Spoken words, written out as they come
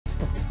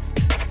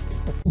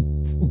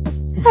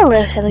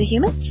Hello, fellow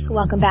humans.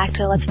 Welcome back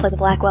to Let's Play the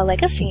Blackwell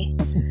Legacy.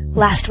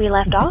 Last we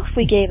left off,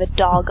 we gave a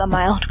dog a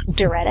mild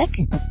diuretic.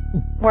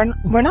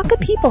 We're not good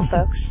people,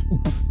 folks.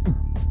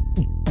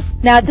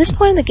 Now, at this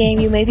point in the game,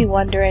 you may be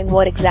wondering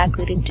what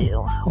exactly to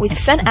do. We've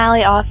sent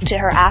Allie off to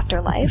her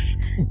afterlife,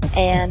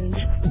 and,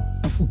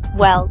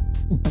 well,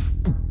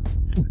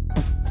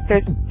 there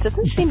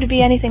doesn't seem to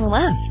be anything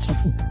left.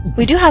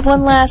 We do have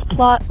one last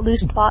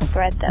loose plot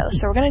thread, though,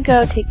 so we're gonna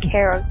go take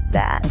care of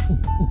that.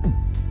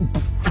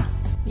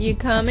 You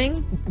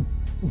coming?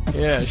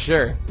 Yeah,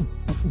 sure.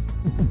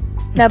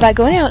 Now, by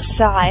going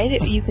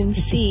outside, you can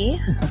see,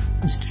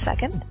 just a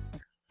second,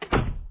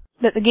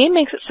 that the game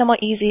makes it somewhat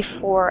easy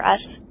for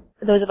us,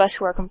 those of us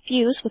who are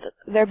confused, with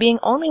there being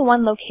only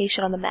one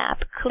location on the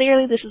map.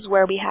 Clearly, this is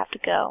where we have to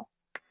go.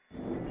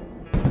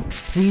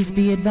 Please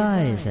be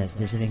advised that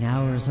visiting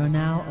hours are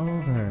now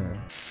over.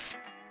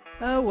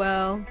 Oh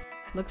well.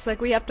 Looks like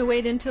we have to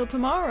wait until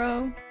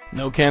tomorrow.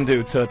 No can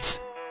do, Toots.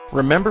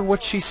 Remember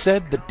what she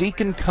said? The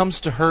Deacon comes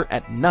to her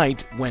at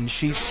night when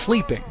she's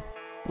sleeping.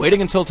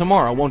 Waiting until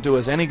tomorrow won't do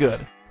us any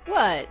good.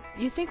 What?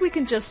 You think we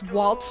can just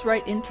waltz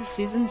right into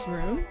Susan's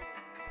room?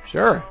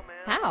 Sure.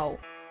 How?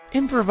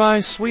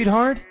 Improvise,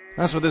 sweetheart.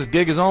 That's what this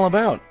gig is all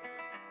about.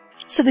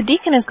 So the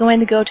Deacon is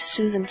going to go to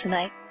Susan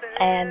tonight,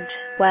 and,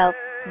 well,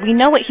 we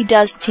know what he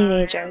does to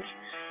teenagers,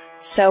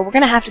 so we're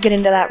gonna have to get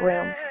into that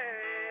room.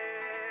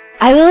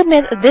 I will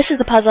admit that this is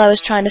the puzzle I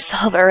was trying to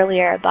solve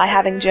earlier by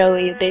having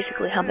Joey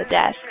basically hum the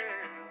desk.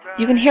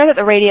 You can hear that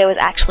the radio is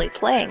actually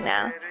playing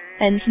now,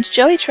 and since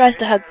Joey tries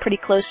to hug pretty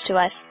close to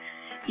us,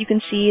 you can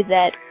see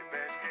that...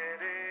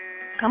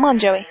 Come on,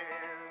 Joey.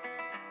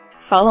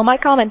 Follow my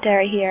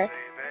commentary here.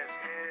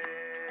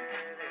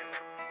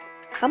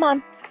 Come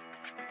on.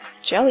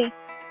 Joey.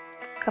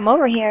 Come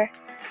over here.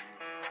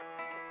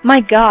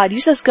 My god,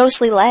 use those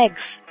ghostly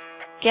legs.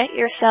 Get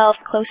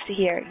yourself close to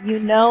here. You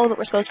know that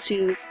we're supposed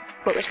to...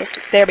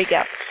 There we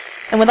go.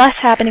 And when that's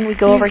happening, we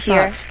go over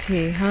here. Fuse box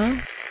key, huh?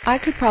 I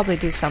could probably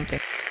do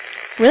something.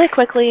 Really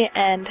quickly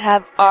and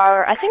have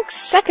our, I think,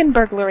 second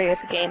burglary of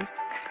the game.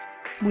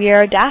 We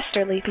are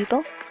dastardly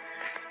people.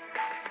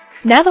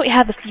 Now that we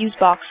have the fuse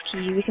box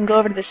key, we can go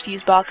over to this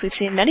fuse box we've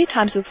seen many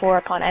times before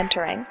upon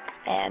entering,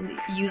 and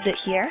use it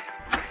here.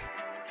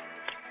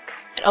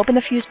 And open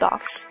the fuse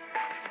box.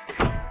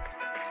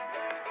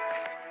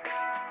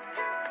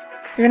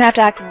 You're gonna have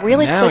to act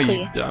really quickly.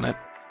 Now you've done it.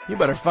 You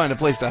better find a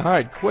place to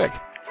hide quick.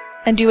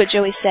 And do what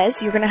Joey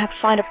says. You're gonna have to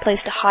find a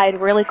place to hide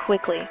really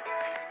quickly.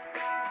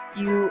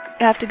 You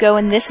have to go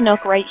in this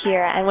nook right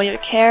here, and when your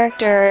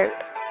character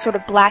sort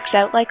of blacks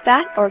out like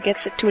that, or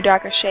gets it to a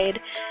darker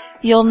shade,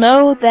 you'll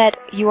know that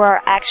you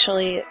are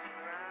actually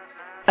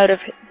out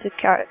of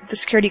the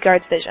security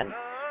guard's vision.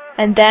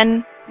 And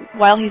then,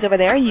 while he's over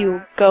there,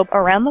 you go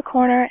around the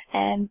corner,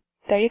 and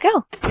there you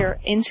go. You're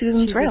in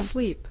Susan's room. She's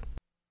asleep.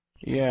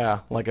 Yeah,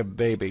 like a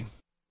baby.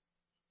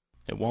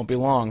 It won't be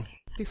long.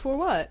 Before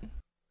what?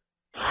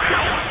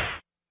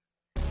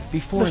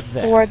 Before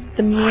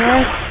the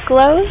mirror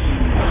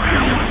glows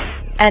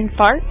and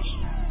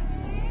farts.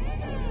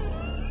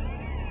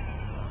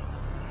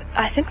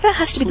 I think that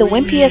has to be the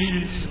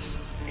wimpiest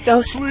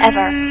ghost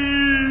ever.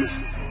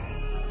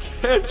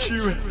 Can't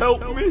you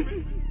help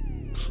me?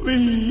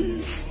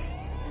 Please.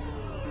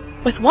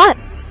 With what?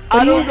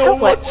 I don't know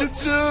what to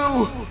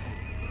do.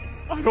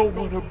 I don't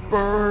want to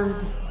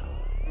burn.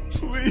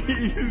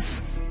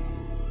 Please.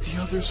 The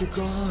others are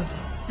gone.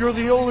 You're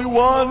the only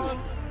one.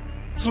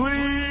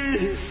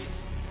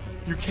 Please.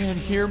 You can't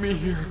hear me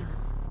here,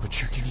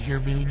 but you can hear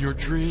me in your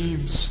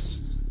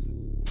dreams.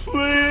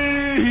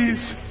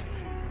 Please.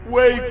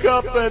 Wake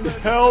up and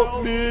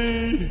help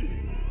me.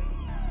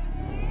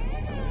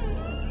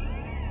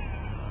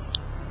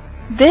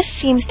 This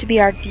seems to be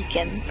our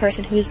Deacon,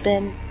 person who's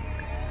been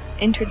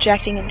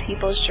interjecting in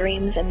people's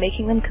dreams and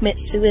making them commit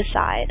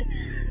suicide.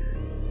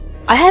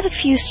 I have a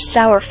few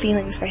sour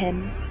feelings for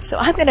him, so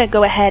I'm gonna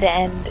go ahead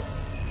and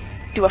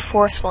do a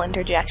forceful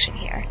interjection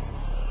here.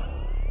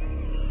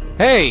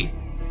 Hey!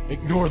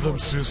 Ignore them,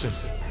 Susan.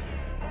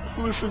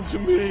 Listen to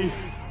me.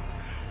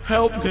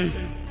 Help me.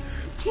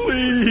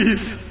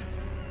 Please.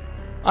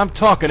 I'm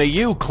talking to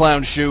you,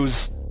 clown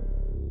shoes.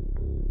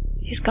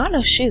 He's got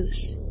no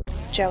shoes,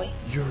 Joey.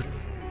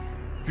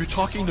 You're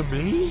talking to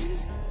me?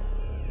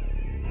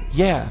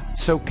 Yeah,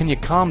 so can you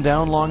calm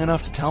down long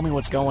enough to tell me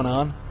what's going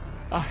on?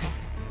 I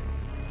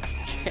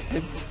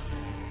can't.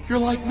 You're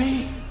like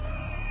me.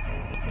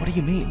 What do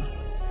you mean?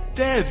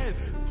 Dead.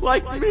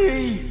 Like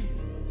me.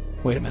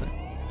 Wait a minute.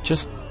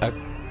 Just a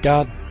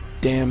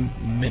goddamn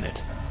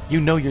minute.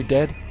 You know you're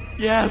dead?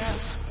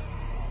 Yes.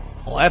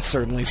 Well, that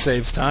certainly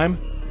saves time.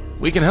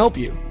 We can help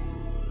you.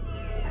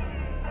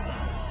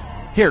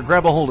 Here,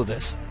 grab a hold of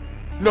this.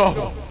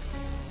 No.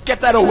 Get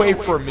that away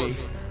from me.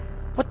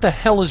 What the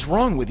hell is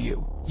wrong with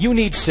you? You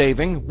need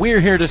saving.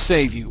 We're here to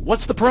save you.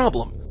 What's the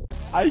problem?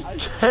 I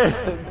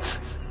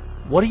can't.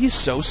 What are you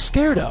so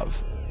scared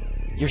of?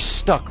 You're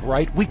stuck,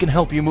 right? We can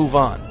help you move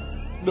on.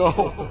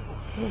 No.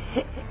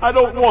 I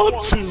don't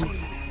want to.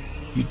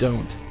 You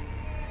don't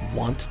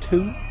want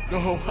to?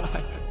 No,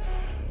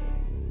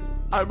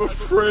 I'm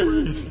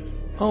afraid.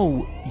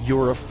 Oh,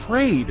 you're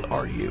afraid,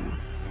 are you?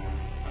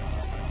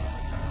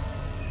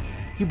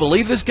 You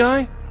believe this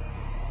guy?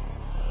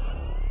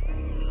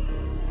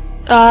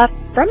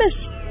 From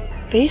his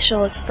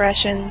facial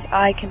expressions,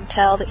 I can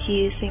tell that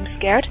he seems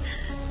scared.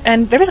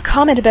 And there was a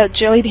comment about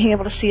Joey being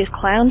able to see his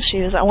clown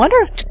shoes. I wonder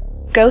if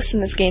ghosts in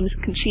this game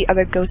can see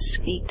other ghosts'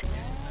 feet.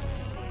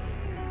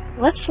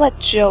 Let's let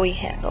Joey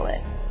handle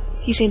it.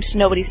 He seems to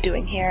know what he's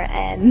doing here,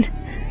 and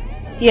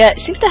yeah,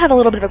 seems to have a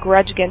little bit of a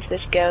grudge against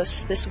this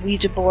ghost, this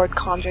Ouija board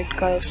conjured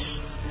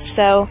ghost.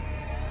 So,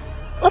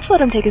 let's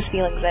let him take his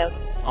feelings out.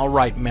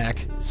 Alright,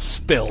 Mac.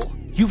 Spill.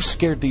 You've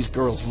scared these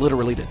girls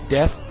literally to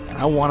death, and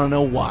I want to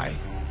know why.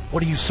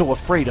 What are you so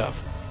afraid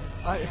of?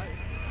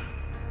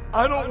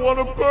 I don't want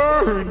to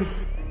burn.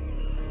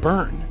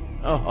 Burn?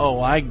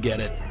 Oh, I get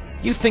it.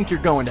 You think you're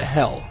going to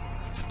hell.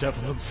 The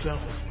devil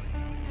himself.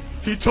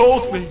 He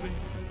told me,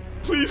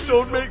 please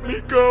don't make me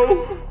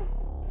go.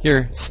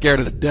 You're scared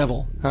of the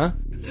devil, huh?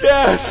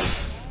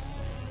 Yes!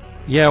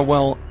 Yeah,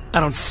 well, I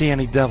don't see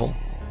any devil.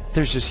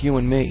 There's just you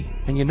and me.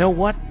 And you know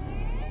what?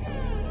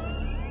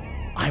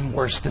 I'm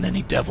worse than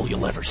any devil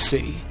you'll ever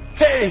see.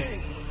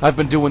 Hey! I've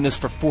been doing this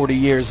for 40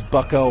 years,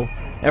 bucko.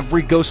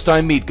 Every ghost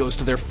I meet goes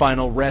to their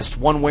final rest,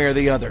 one way or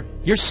the other.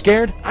 You're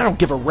scared? I don't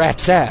give a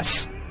rat's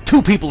ass.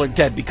 2 people are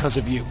dead because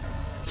of you.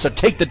 So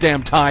take the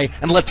damn tie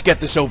and let's get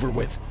this over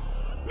with.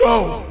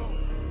 No!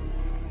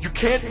 You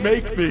can't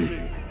make me!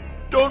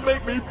 Don't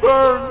make me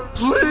burn,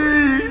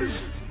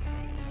 please!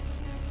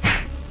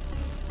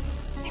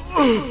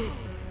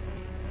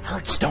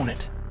 Hurts, don't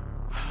it?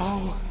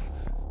 How?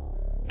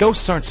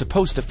 Ghosts aren't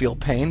supposed to feel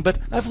pain, but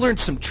I've learned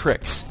some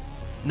tricks.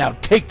 Now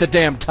take the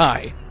damn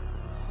tie!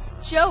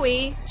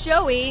 Joey,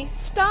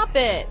 stop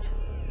it!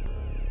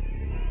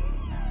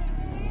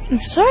 I'm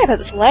sorry about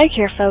this lag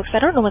here, folks. I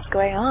don't know what's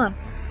going on.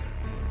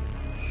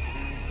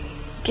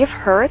 Give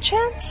her a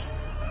chance?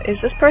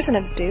 Is this person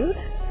a dude?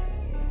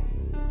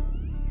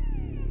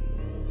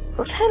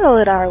 Let's handle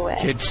it our way.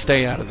 Kids,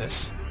 stay out of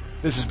this.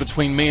 This is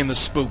between me and the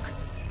spook.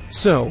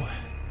 So,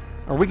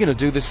 are we gonna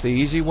do this the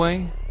easy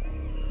way?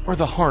 Or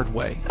the hard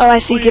way? Oh, I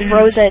see. Give Please.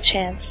 Rosa a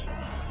chance.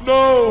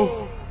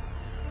 No!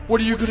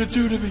 What are you gonna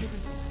do to me?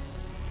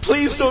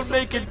 Please don't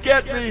make it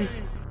get me!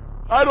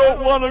 I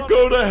don't want to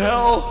go to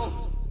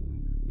hell!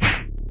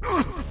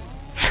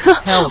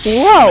 Hell, Whoa.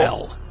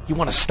 Schmel. You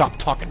wanna stop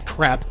talking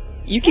crap?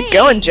 You keep Hey,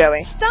 going,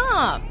 Joey.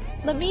 Stop!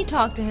 Let me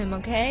talk to him,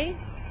 okay?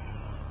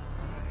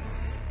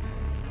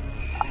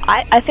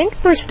 I think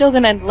we're still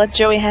gonna let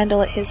Joey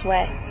handle it his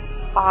way.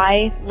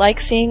 I like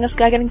seeing this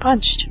guy getting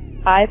punched.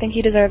 I think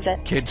he deserves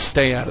it. Kids,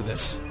 stay out of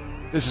this.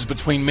 This is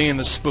between me and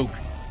the spook.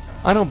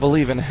 I don't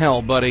believe in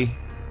hell, buddy.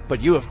 But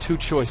you have 2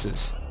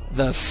 choices.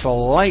 The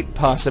slight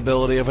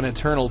possibility of an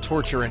eternal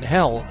torture in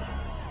hell,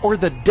 or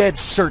the dead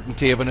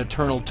certainty of an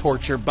eternal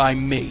torture by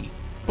me.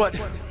 But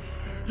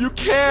you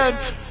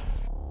can't!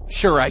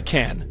 Sure I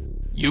can.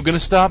 You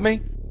gonna stop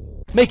me?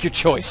 Make your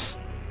choice.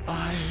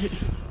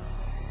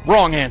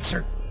 Wrong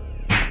answer.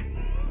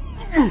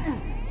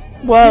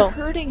 Whoa. You're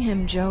hurting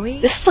him, Joey.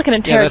 This is like an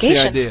Yeah, that's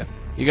interrogation. the idea.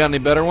 You got any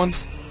better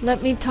ones?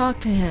 Let me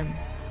talk to him.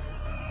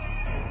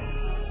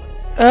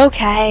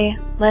 Okay,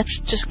 let's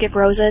just give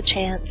Rosa a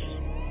chance.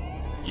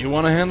 You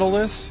want to handle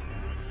this?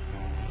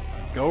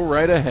 Go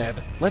right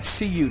ahead. Let's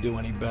see you do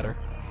any better.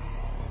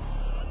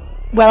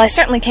 Well, I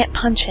certainly can't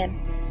punch him.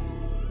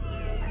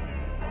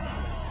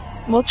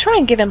 We'll try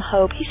and give him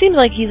hope. He seems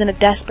like he's in a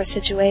desperate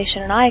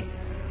situation, and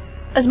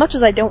as much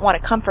as I don't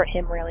want to comfort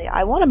him, really,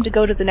 I want him to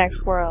go to the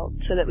next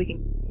world so that we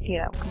can,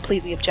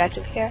 complete the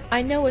objective here.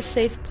 I know a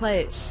safe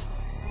place.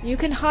 You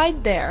can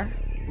hide there.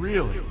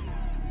 Really?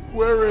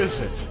 Where is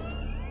it?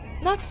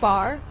 Not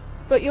far,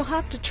 but you'll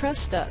have to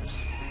trust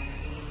us.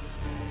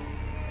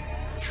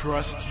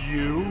 Trust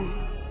you?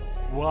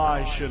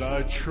 Why should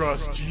I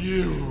trust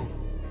you?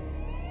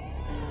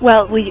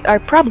 Well, we are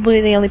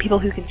probably the only people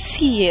who can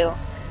see you,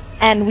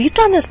 and we've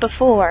done this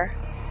before.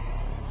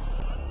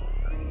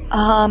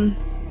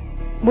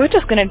 We're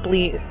just gonna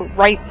be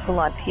right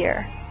blunt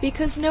here.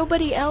 Because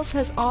nobody else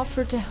has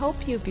offered to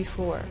help you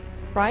before,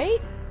 right?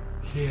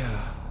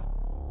 Yeah.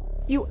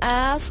 You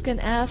ask and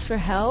ask for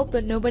help,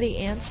 but nobody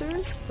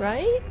answers,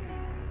 right?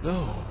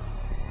 No.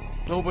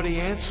 Nobody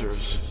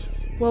answers.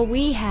 Well,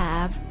 we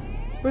have.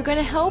 We're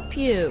gonna help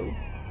you.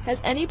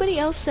 Has anybody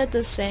else said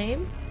the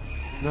same?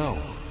 No.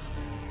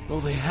 No,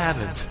 they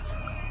haven't.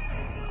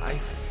 I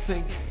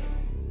think...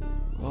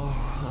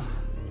 Oh...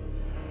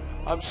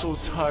 I'm so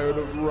tired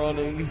of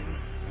running.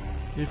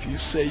 If you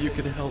say you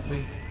can help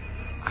me,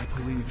 I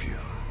believe you.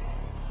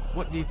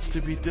 What needs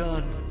to be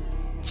done?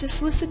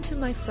 Just listen to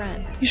my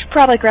friend. You should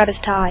probably grab his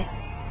tie,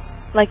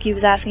 like he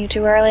was asking you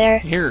to earlier.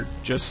 Here,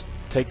 just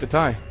take the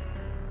tie.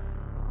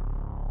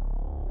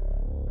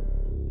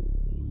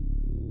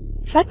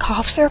 Is that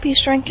cough syrup he's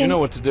drinking? You know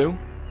what to do.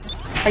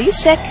 Are you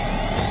sick?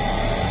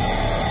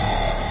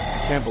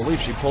 Can't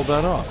believe she pulled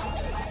that off.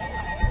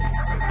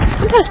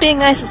 Sometimes being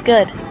nice is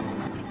good.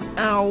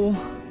 Ow.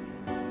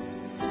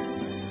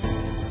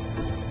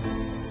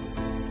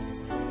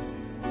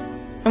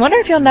 I'm wonder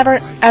if you'll never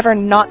ever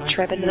not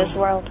trip into this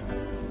world.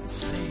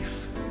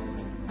 Safe.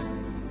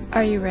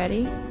 Are you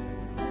ready?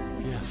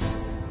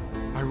 Yes,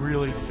 I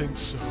really think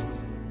so.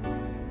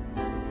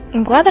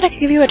 I'm glad that I could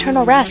give you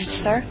eternal Really rest,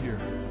 nice sir. out here.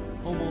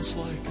 Almost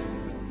like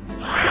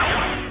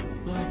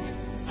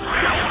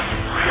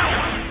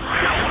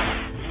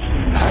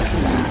At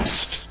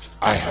last,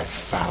 I have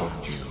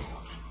found you.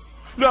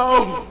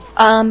 No!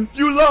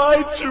 You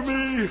lied to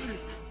me!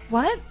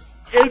 What?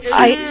 It's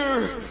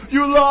here!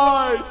 You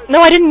lied!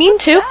 No, I didn't mean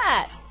to.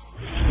 That?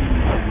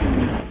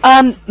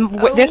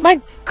 There's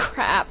my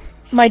Crap.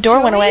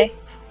 door went Joey? away.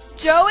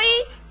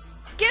 Joey?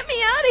 Get me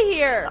out of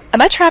here!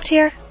 Am I trapped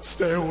here?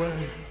 Stay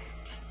away.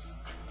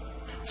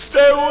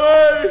 Stay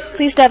away!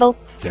 Please, devil.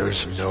 There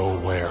is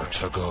nowhere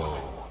to go.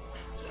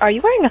 Are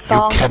you wearing a You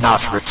thong?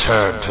 cannot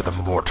return to the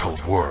mortal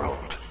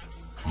world.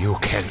 You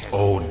can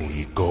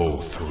only go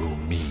through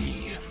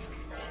me.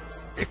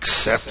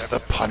 Accept the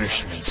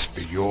punishments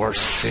for your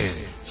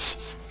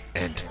sins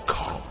and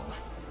come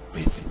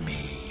with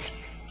me.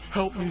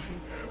 Help me,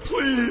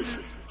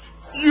 please!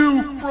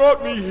 You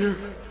brought me here!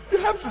 You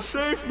have to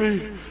save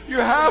me! You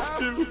have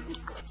to!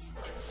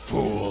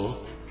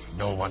 Fool,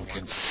 no one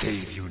can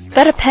save you now.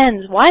 That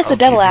depends. Why is the I'll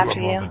devil give after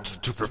you a you? moment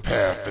to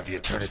prepare for the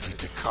eternity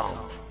to come.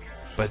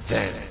 But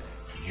then,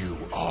 you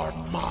are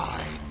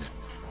mine.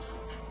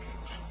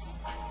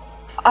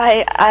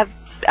 I have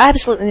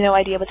absolutely no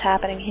idea what's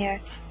happening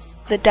here.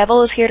 The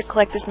devil is here to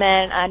collect this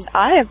man, and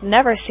I have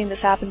never seen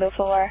this happen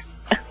before.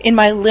 In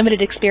my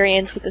limited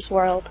experience with this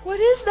world. What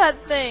is that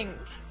thing?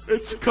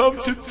 It's come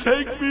to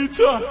take me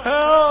to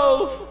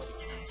hell!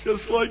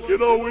 Just like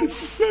it always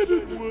said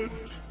it would.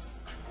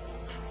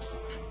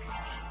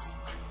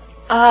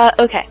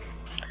 Okay.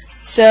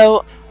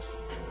 So,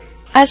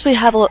 as we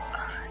have a look,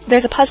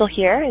 there's a puzzle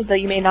here that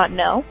you may not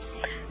know.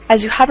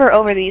 As you hover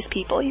over these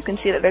people, you can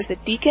see that there's the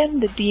Deacon,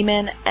 the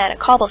Demon, and a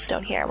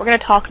cobblestone here. We're going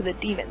to talk to the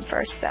Demon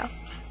first, though.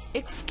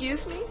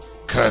 Excuse me?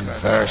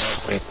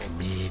 Converse with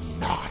me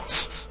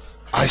not.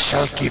 I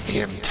shall give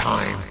him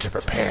time to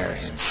prepare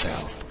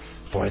himself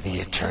for the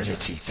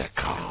eternity to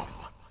come.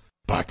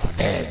 But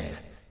then,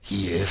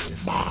 he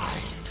is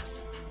mine.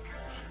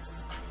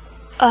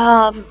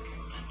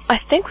 I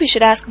think we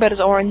should ask about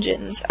his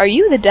origins. Are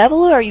you the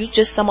devil, or are you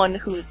just someone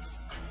who's,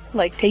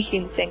 like,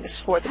 taking things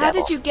for the How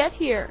devil? did you get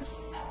here?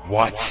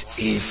 What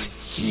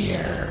is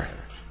here?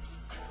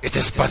 It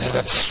is but an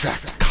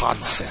abstract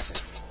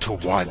concept to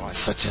one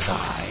such as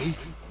I.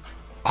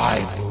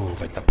 I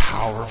move at the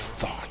power of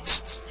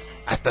thought,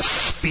 at the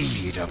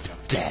speed of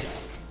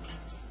death.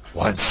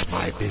 Once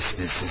my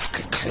business is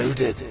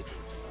concluded,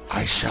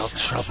 I shall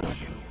trouble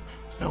you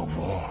no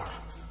more.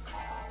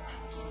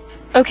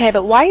 Okay,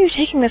 but why are you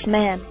taking this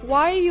man?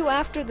 Why are you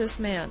after this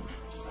man?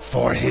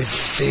 For his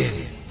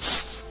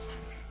sins.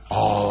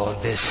 All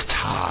this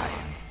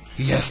time,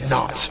 he has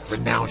not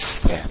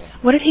renounced them.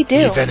 What did he do?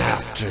 Even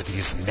after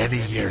these many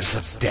years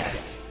of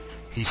death,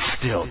 he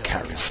still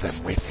carries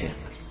them with him.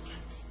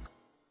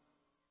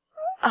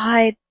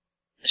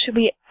 Should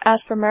we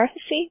ask for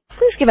mercy?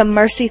 Please give him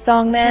mercy,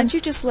 Thong Man. Can't you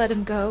just let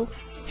him go?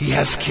 He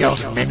has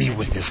killed many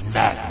with his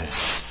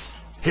madness.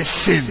 His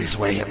sins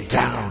weigh him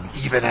down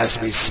even as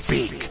we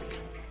speak.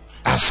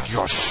 Ask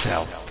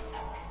yourself,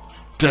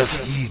 does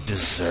he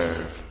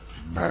deserve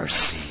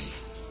mercy?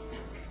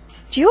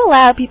 Do you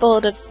allow people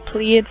to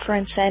plead for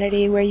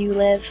insanity where you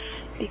live?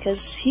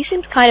 Because he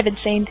seems kind of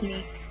insane to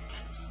me.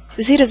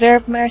 Does he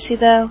deserve mercy,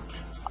 though?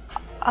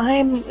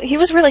 He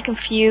was really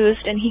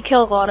confused, and he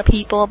killed a lot of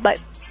people, but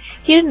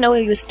he didn't know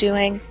what he was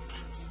doing.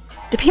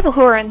 Do people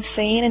who are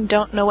insane and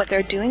don't know what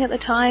they're doing at the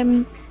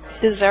time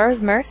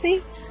deserve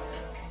mercy?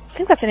 I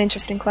think that's an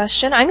interesting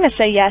question. I'm going to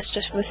say yes,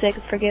 just for the sake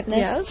of forgiveness.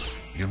 Yes?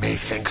 You may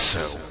think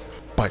so,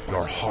 but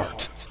your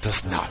heart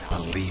does not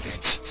believe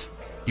it.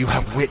 You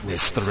have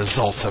witnessed the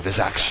results of his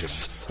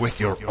actions with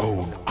your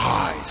own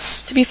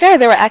eyes. To be fair,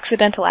 they were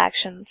accidental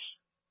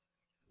actions.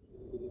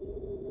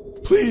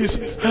 Please,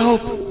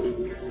 help!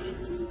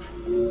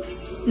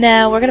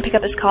 Now, we're going to pick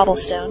up this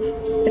cobblestone.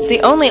 It's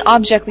the only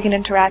object we can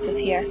interact with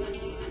here.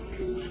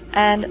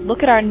 And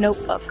look at our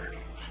notebook.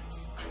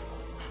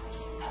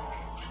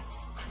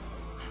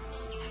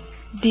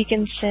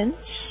 Deacon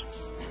sins.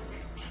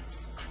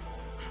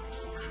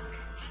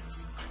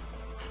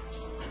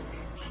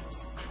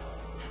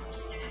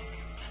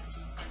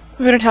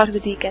 We're going to talk to the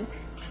Deacon.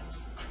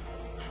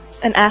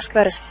 And ask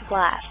about his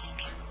flask.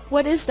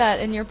 What is that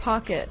in your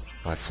pocket?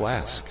 My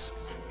flask.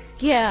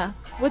 Yeah,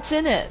 what's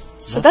in it?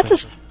 So that's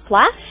his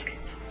flask?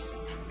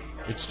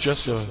 It's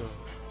just a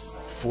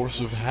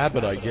force of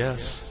habit, I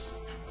guess.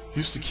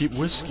 Used to keep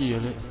whiskey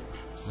in it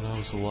when I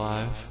was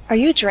alive. Are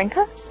you a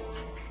drinker?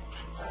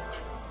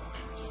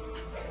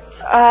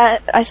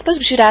 I suppose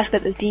we should ask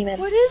about the demon.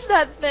 What is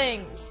that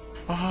thing?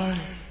 I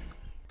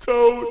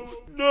don't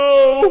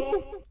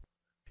know.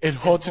 It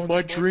haunted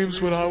my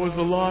dreams when I was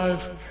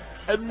alive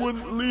and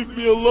wouldn't leave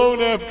me alone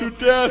after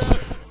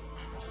death.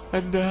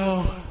 And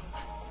now,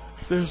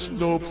 there's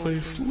no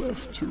place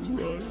left to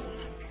run.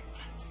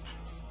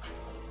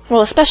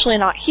 Well, especially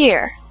not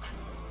here.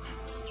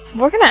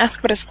 We're gonna ask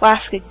about his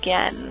flask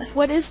again.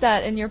 What is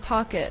that in your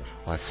pocket?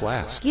 My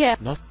flask? Yeah.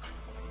 Nothing.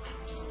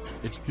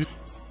 It's you.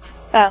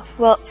 Oh,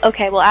 well,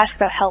 okay, we'll ask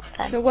about help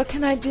then. So what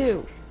can I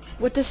do?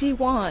 What does he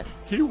want?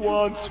 He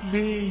wants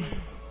me.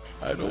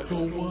 I don't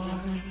know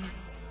why.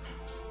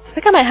 I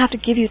think I might have to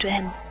give you to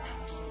him.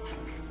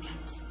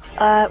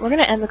 We're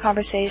gonna end the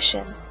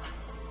conversation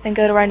and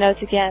go to our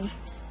notes again.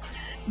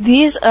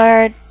 These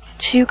are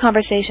two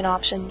conversation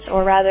options,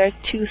 or rather,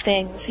 two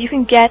things. You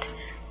can get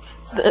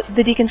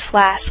the Deacon's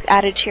flask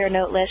added to your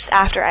note list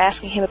after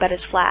asking him about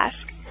his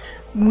flask.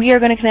 We are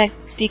going to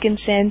connect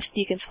Deacon's sins to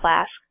Deacon's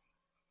flask.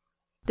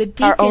 The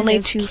Deacon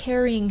is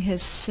carrying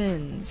his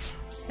sins,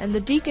 and the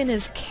Deacon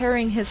is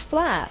carrying his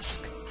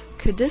flask.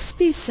 Could this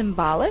be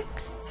symbolic?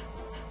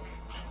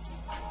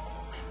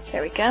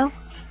 There we go.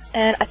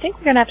 And I think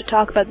we're going to have to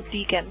talk about the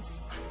Deacon.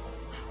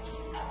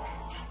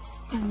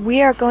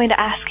 We are going to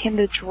ask him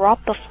to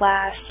drop the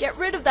flask. Get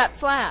rid of that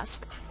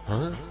flask!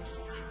 Huh?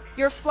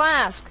 Your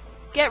flask!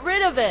 Get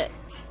rid of it!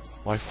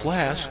 My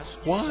flask?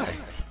 Why?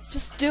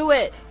 Just do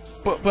it!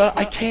 But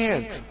I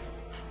can't.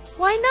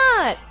 Why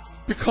not?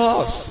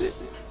 Because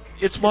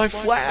it's my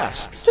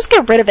flask. Just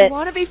get rid of You it.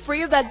 want to be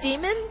free of that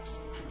demon?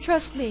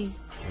 Trust me.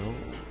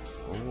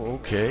 Oh,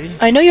 okay.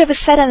 I know you have a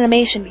set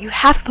animation, but you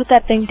have to put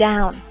that thing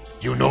down.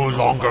 You no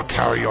longer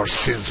carry your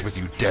sins with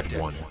you, dead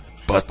one,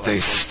 but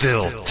they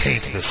still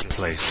taint this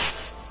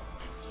place.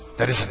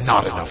 That is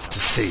not enough to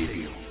save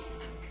you.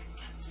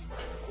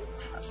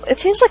 It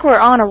seems like we're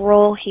on a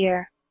roll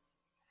here.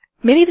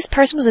 Maybe this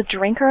person was a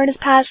drinker in his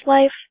past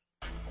life?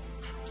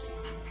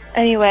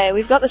 Anyway,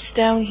 we've got the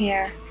stone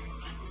here.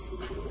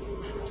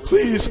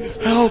 Please,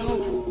 help!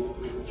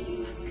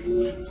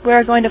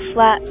 We're going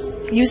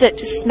to use it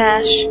to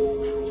smash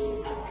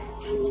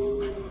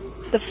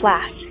the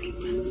flask.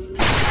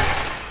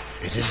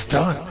 It is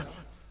done.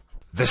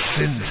 The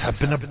sins have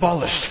been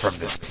abolished from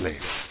this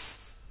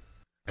place.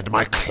 And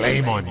my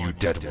claim on you,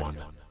 dead one,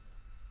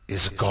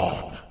 is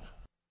gone.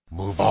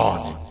 Move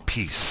on in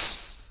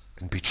peace,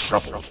 and be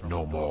troubled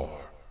no more.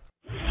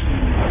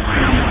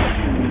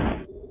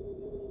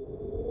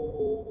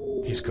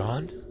 He's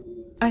gone?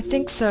 I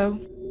think so.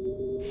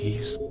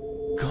 He's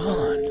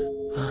gone.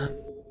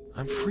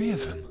 I'm free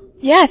of him.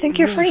 Yeah, I think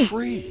you're really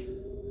free.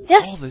 All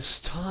Yes. this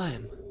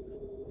time.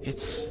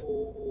 It's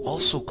all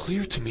so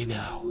clear to me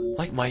now.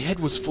 Like my head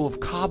was full of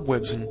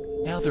cobwebs and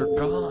now they're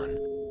gone.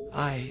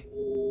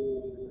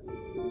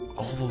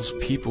 All those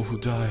people who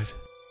died,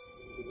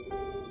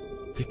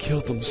 they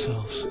killed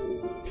themselves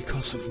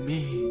because of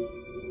me.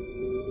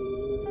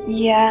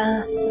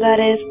 Yeah, that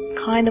is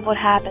kind of what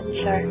happened,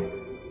 sir.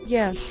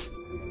 Yes.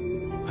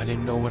 I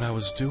didn't know what I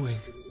was doing,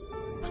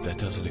 but that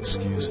doesn't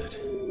excuse it.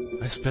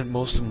 I spent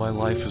most of my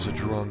life as a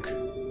drunk,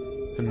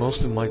 and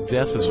most of my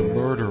death as a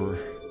murderer.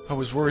 I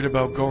was worried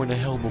about going to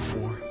hell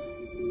before.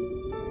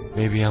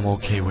 Maybe I'm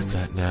okay with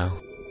that now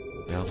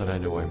that I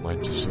know I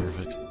might deserve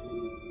it.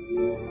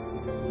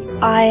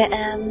 I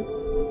am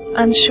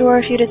unsure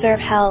if you deserve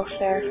hell,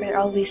 sir, for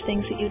all these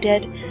things that you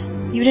did.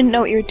 You didn't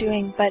know what you were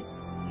doing, but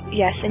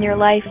yes, in your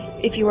life,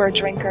 if you were a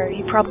drinker,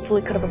 you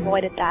probably could have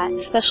avoided that,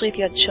 especially if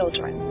you had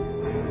children.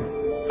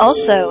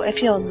 Also,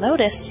 if you'll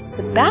notice,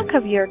 the back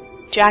of your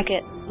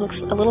jacket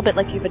looks a little bit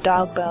like you have a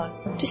dog bone.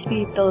 Just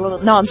be the little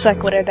non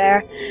sequitur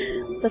there.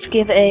 Let's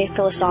give a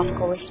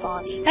philosophical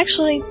response.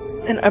 Actually,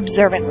 an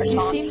observant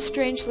response. You seem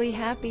strangely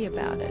happy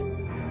about it.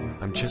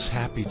 I'm just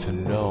happy to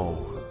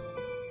know.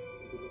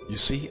 You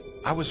see,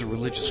 I was a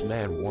religious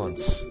man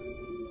once,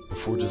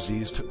 before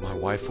disease took my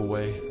wife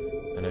away,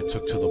 and I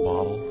took to the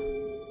bottle.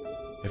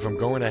 If I'm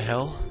going to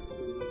hell,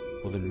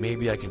 well then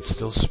maybe I can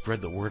still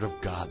spread the word of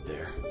God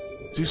there.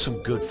 Do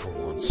some good for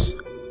once.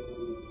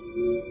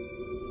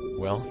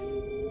 Well,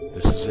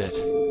 this is it.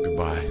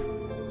 Goodbye,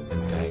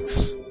 and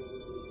thanks.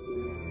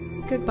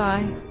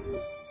 Goodbye.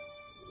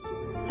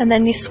 And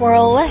then you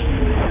swirl away.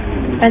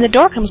 And the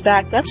door comes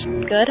back. That's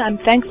good. I'm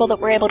thankful that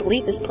we're able to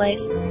leave this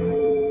place.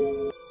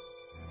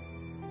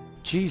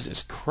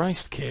 Jesus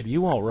Christ, kid,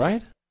 you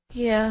alright?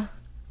 Yeah.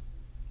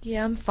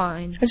 Yeah, I'm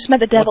fine. I just met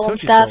the devil What and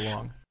took you stuff. so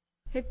long?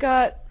 It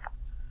got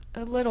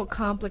a little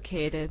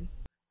complicated.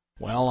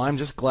 Well, I'm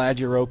just glad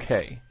you're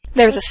okay.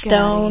 There's a Let's get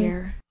outta stone.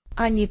 here.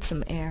 I need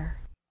some air.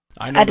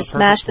 I I know had the to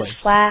smash perfect this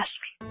place.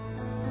 flask.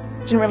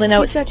 Didn't really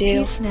know He's what at to do.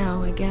 peace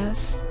now, I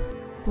guess.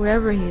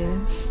 Wherever he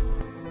is.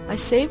 I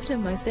saved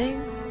him, I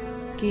think.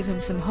 Gave him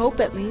some hope,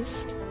 at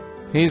least.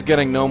 He's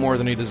getting no more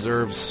than he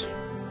deserves.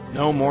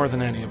 No more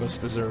than any of us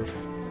deserve.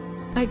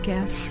 I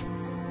guess.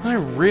 I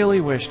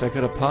really wished I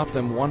could have popped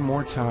him one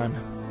more time.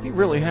 He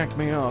really hacked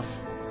me off.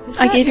 Is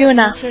I that gave your you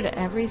enough. answer to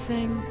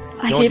everything?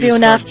 I Don't gave you you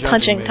start enough judging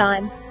punching me.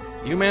 time.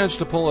 You managed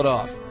to pull it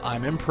off.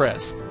 I'm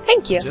impressed.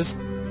 Thank you. Just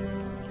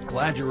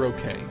glad you're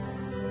okay.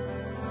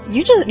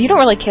 You don't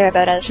really care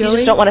about us. You Joey?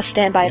 just don't want to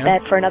stand by a Yeah?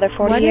 bed for another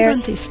 40 Why years.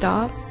 didn't he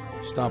stop?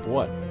 Stop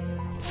what?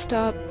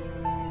 Stop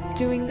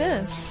doing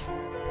this.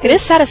 It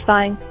is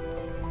satisfying.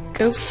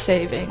 Ghost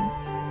saving.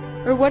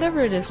 Or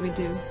whatever it is we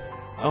do.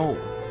 Oh.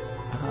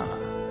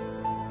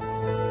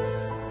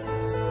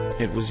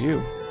 It was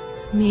you.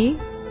 Me?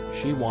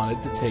 She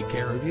wanted to take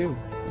care of you.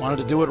 Wanted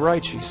to do it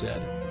right, she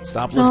said.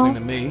 Stopped listening to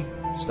me,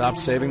 stopped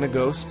saving the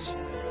ghosts,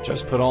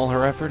 just put all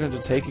her effort into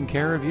taking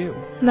care of you.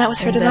 And that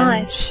was her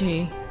demise. Then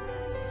she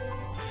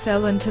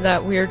fell into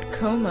that weird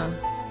coma.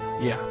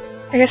 Yeah.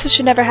 I guess I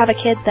should never have a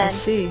kid then. I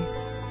see.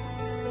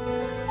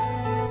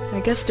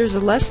 I guess there's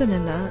a lesson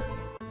in that.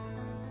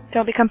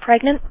 Don't become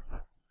pregnant?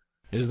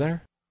 Is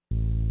there?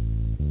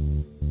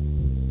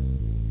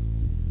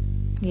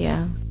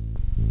 Yeah.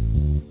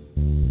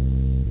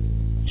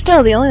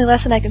 Still, the only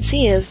lesson I can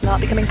see is not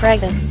becoming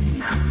pregnant.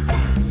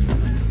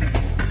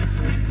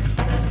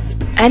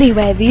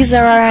 Anyway, these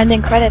are our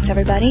ending credits,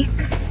 everybody.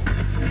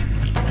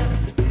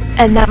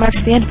 And that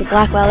marks the end of the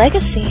Blackwell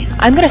Legacy.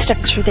 I'm going to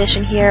start a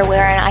tradition here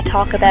wherein I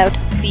talk about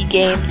the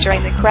game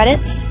during the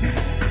credits.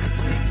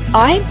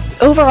 I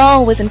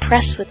overall was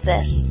impressed with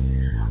this.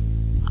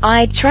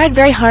 I tried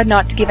very hard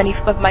not to give any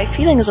of my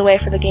feelings away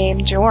for the game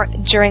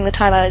during the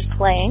time I was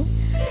playing.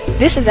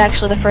 This is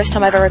actually the first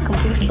time I've ever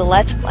completed a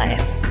Let's Play.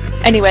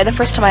 Anyway, the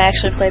first time I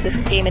actually played this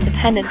game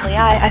independently,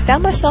 I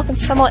found myself in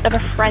somewhat of a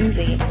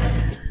frenzy.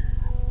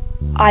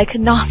 I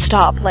could not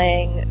stop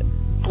playing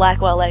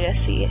Blackwell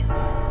Legacy.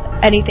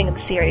 Anything in the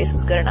series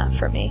was good enough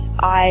for me.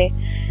 I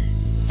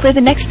played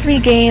the next 3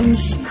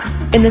 games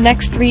in the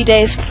next 3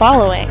 days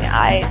following.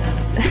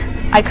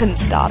 I couldn't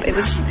stop. It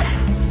was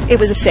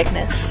a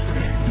sickness.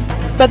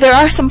 But there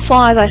are some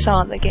flaws I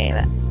saw in the game.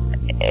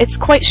 It's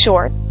quite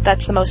short.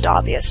 That's the most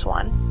obvious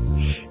one.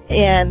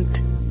 And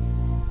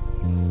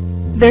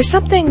there's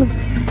something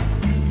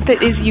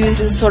that is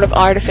used as a sort of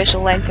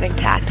artificial lengthening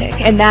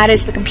tactic, and that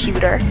is the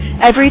computer.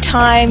 Every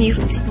time you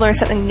learn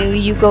something new,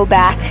 you go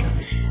back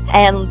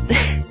and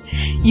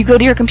you go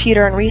to your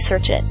computer and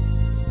research it.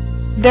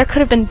 There could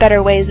have been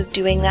better ways of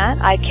doing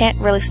that. I can't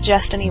really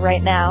suggest any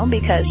right now,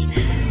 because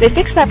they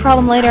fix that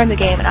problem later in the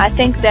game, and I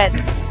think that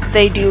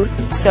they do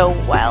so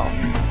well.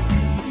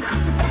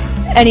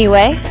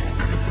 Anyway,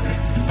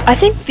 I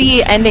think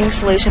the ending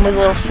solution was a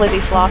little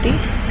flippy-floppy,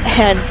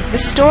 and the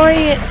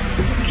story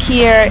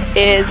here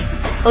is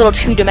a little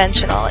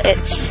two-dimensional.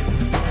 It's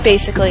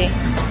basically,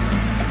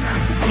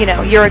 you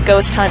know, you're a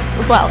ghost hunter.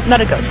 Well,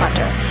 not a ghost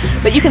hunter,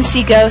 but you can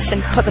see ghosts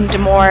and put them to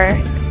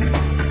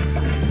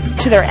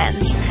their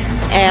ends,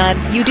 and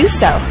you do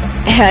so.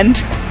 And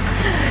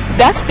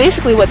that's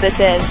basically what this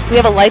is. We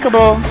have a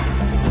likable...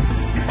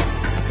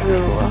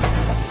 Ooh,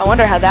 I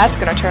wonder how that's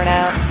gonna turn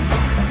out.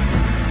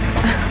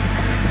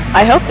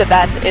 I hope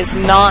that is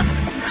not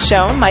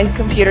shown. My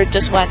computer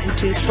just went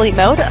into sleep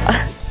mode.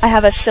 I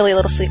have a silly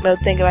little sleep mode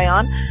thing going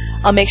on.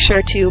 I'll make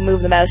sure to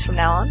move the mouse from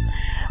now on.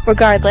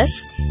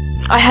 Regardless,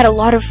 I had a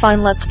lot of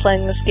fun Let's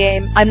Playing this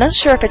game. I'm not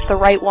sure if it's the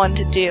right one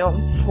to do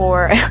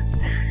for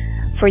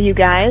you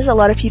guys. A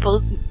lot of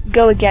people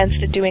go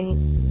against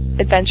doing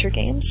adventure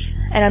games,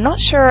 and I'm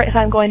not sure if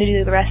I'm going to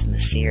do the rest of the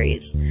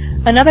series.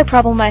 Another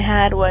problem I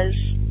had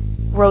was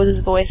Rose's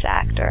voice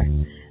actor,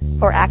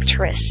 or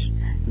actress.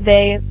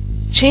 They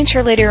changed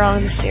her later on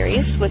in the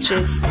series, which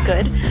is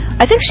good.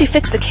 I think she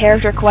fits the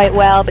character quite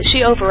well, but she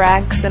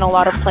overacts in a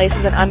lot of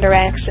places and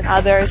underacts in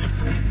others.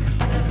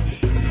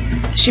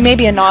 She may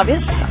be a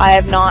novice. I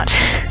have not.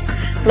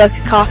 Look,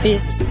 coffee,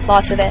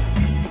 lots of it.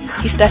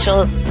 He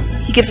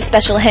gives a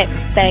special hint.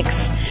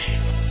 Thanks.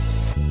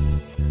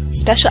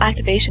 Special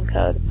activation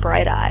code,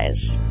 Bright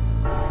Eyes.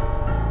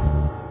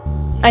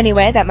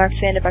 Anyway, that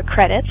marks the end of our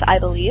credits, I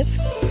believe.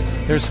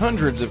 There's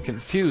hundreds of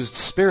confused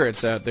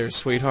spirits out there,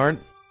 sweetheart.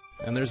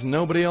 And there's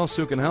nobody else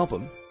who can help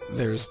them.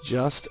 There's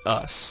just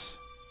us.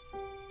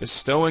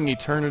 Bestowing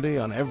eternity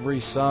on every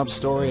sob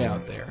story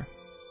out there.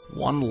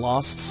 One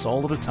lost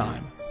soul at a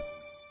time.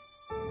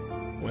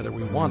 Whether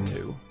we want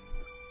to,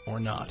 or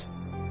not.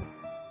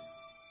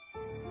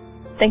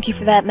 Thank you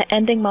for that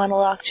ending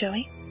monologue,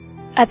 Joey.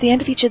 At the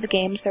end of each of the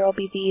games, there will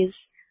be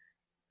these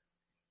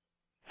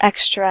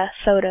extra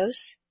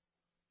photos.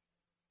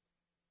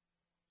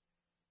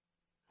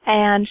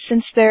 And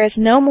since there is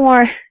no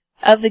more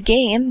of the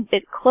game,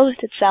 it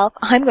closed itself,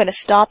 I'm going to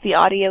stop the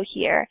audio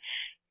here.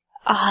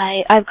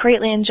 I've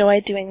greatly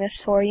enjoyed doing this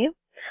for you,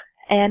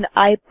 and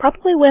I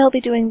probably will be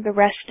doing the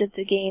rest of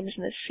the games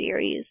in this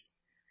series.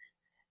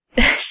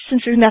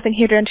 Since there's nothing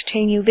here to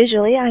entertain you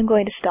visually, I'm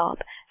going to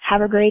stop.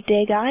 Have a great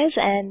day, guys,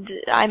 and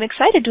I'm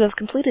excited to have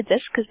completed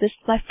this, because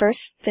this is my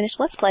first finished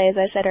Let's Play, as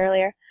I said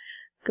earlier.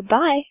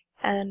 Goodbye,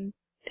 and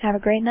have a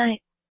great night.